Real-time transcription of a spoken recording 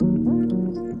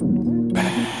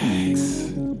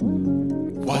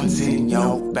What's in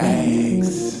your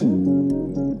bags?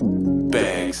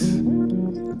 Bags.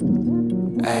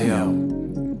 Ayo,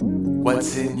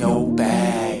 what's in your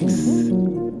bags?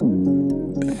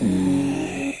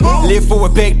 Live for a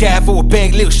bag, die for a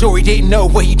bag. Little shorty didn't know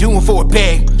what he doing for a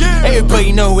bag.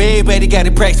 Everybody know, everybody got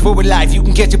a price for a life. You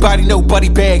can get your body, nobody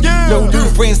bag. No new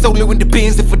friends, solo in the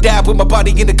bins. If I die, put my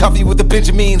body in the coffee with the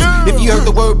Benjamins. If you heard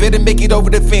the word, better make it over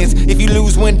the fence. If you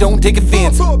lose one, don't take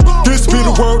offense. This be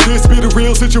the world, this be the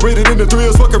real. Situated in the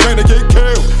thrills, fuck around and get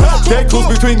killed. That close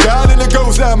between God and the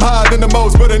ghost. I'm higher than the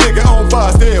most, but a nigga on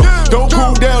fire still. Don't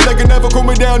cool down, they can never cool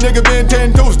me down. Nigga been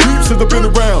 10 toes deep since I've been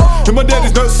around. And my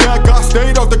daddy's nutsack, I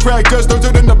stayed off the crack. Just don't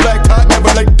in the black top,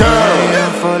 never let down.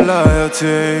 Praying for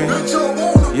loyalty.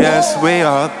 Yes, we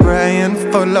are praying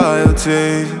for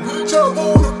loyalty.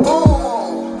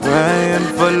 Praying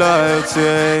for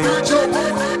loyalty.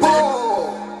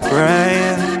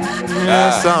 Praying,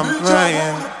 yes, I'm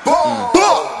praying.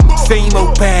 Same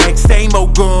old bag, same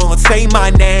old gun, say my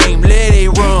name, let it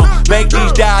run. Make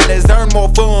these dollars, earn more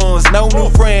funds. No new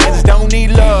friends, don't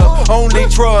need love, only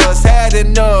trust. Had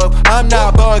enough, I'm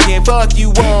not bugging, fuck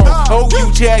you on. Oh,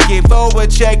 you checking, forward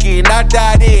checking. I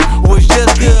thought it was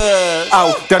just good.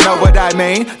 Oh, don't know what I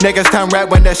mean. Niggas turn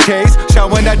red when there's chase.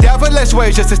 Showing the devilish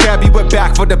ways just to stab you with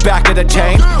back for the back of the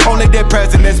chain. Only the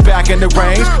presidents back in the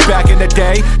range. Back in the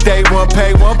day, they one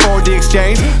pay one for the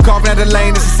exchange. Carving out the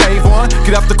lane is a save one.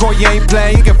 Get off the court, you ain't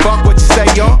playing, you can fuck what you say,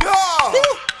 yo.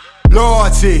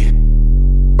 Loyalty.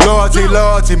 Loyalty,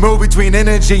 loyalty, move between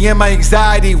energy and my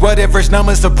anxiety. Whatever's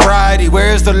numbing sobriety.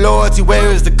 Where is the loyalty?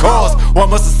 Where is the cause? Why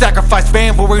must I sacrifice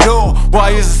fan for it all?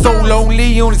 Why is it so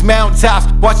lonely on these mountaintops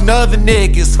watching other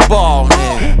niggas fall?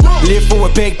 Man. Live for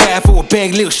a bag, die for a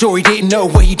bag. Little shorty didn't know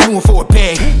what he doing for a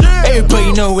bag.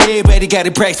 Everybody know, everybody got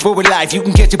a price for a life. You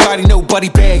can get your body, nobody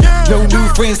bag. No new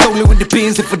friends, solo in the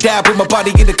bins. If I die, put my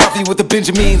body in the coffee with the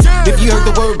Benjamins. If you heard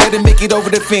the word, better make it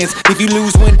over the fence. If you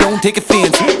lose one, don't take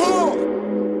offense.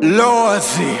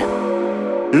 Loyalty,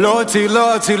 loyalty,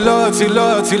 loyalty, loyalty,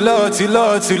 loyalty, loyalty,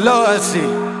 loyalty, loyalty.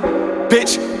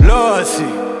 Bitch, loyalty,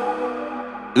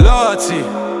 loyalty,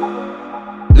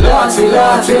 loyalty,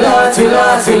 loyalty,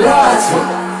 loyalty, loyalty,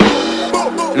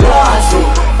 loyalty,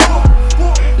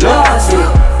 loyalty,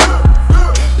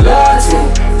 loyalty,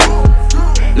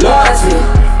 loyalty, loyalty,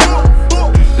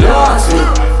 loyalty,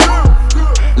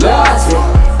 loyalty,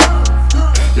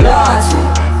 loyalty.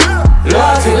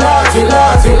 Loyalty, loyalty,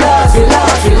 loyalty, loyalty,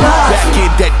 loyalty, loyalty. Back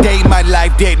in that day, my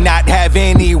life did not have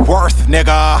any worth,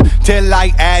 nigga. Till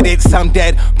I added some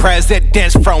dead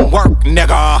presidents from work,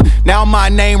 nigga. Now my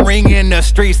name ring in the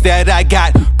streets that I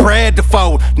got bread to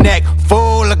fold, neck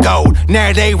full of gold.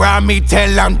 Now they rob me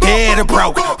till I'm dead or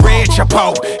broke. Rich or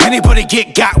poor, anybody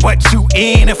got what you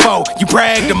in it for. You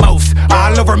brag the most,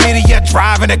 all over media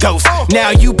driving a ghost. Now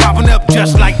you popping up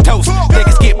just like toast.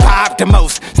 Niggas get popped the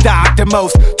most, stopped the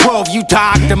most. 12 you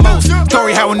talk the most.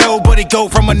 Story how a nobody go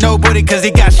from a nobody cause he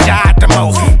got shot the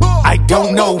most. I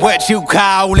don't know what you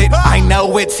call it, I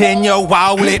know it's in your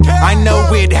wallet. I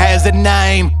know it has a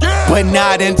name, but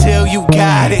not until you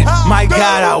got it. My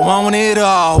God, I want it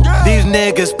all. These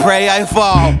niggas pray I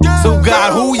fall. So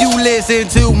God, who you listen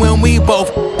to when we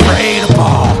both pray the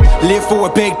ball? Live for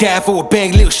a bag, die for a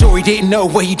bag. Little shorty didn't know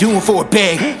what he doing for a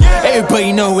bag.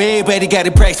 Everybody know, everybody got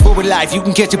a price for a life. You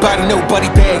can get your body, nobody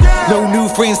bag. No new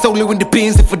friends, solo in the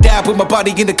bins. If I die, put my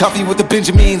body in the coffee with the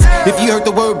Benjamins. If you heard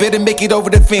the word, better make it over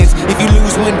the fence. If you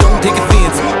lose one, don't take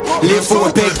offense. Live for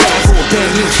a bag, die for a bag.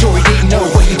 Little shorty didn't know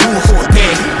what he doing for a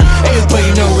bag. Everybody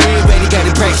know, everybody got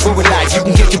a price for a life. You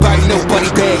can get your body,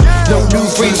 nobody bag. No new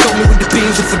friends, solo in the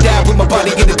bins. If I die, put my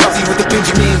body in the coffee with the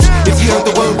Benjamins. If you heard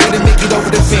the word, better make it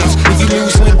over the fence. If you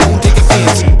lose one, don't